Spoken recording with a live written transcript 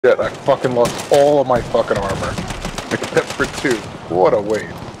Shit, I fucking lost all of my fucking armor. Except for 2. What a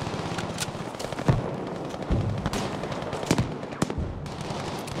waste.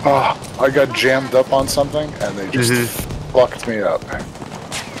 Oh, I got jammed up on something and they just fucked me up.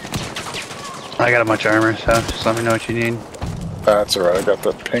 I got a bunch of armor, so just let me know what you need. That's alright, I got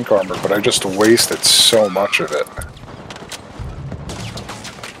the pink armor, but I just wasted so much of it.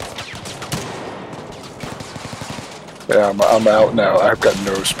 Yeah, I'm out now. I've got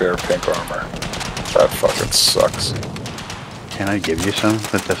no spare pink armor. That fucking sucks. Can I give you some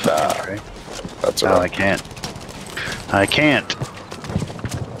with the fucking tray? That's No, alright. I can't. I can't.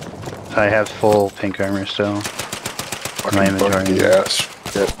 I have full pink armor still. Fucking My inventory. buggy ass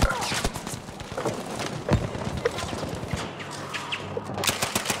shit.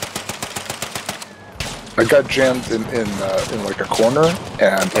 I got jammed in like a corner,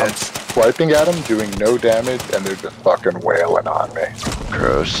 and I'm swiping at them, doing no damage, and they're just fucking wailing on me.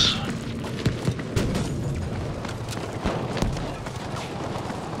 Gross.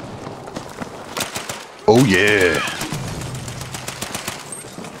 Oh yeah.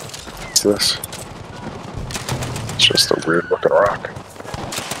 What's this? It's just a weird looking rock.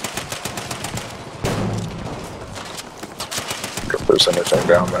 If there's anything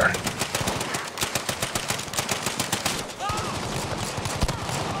down there.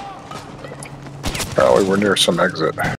 Apparently we're near some exit.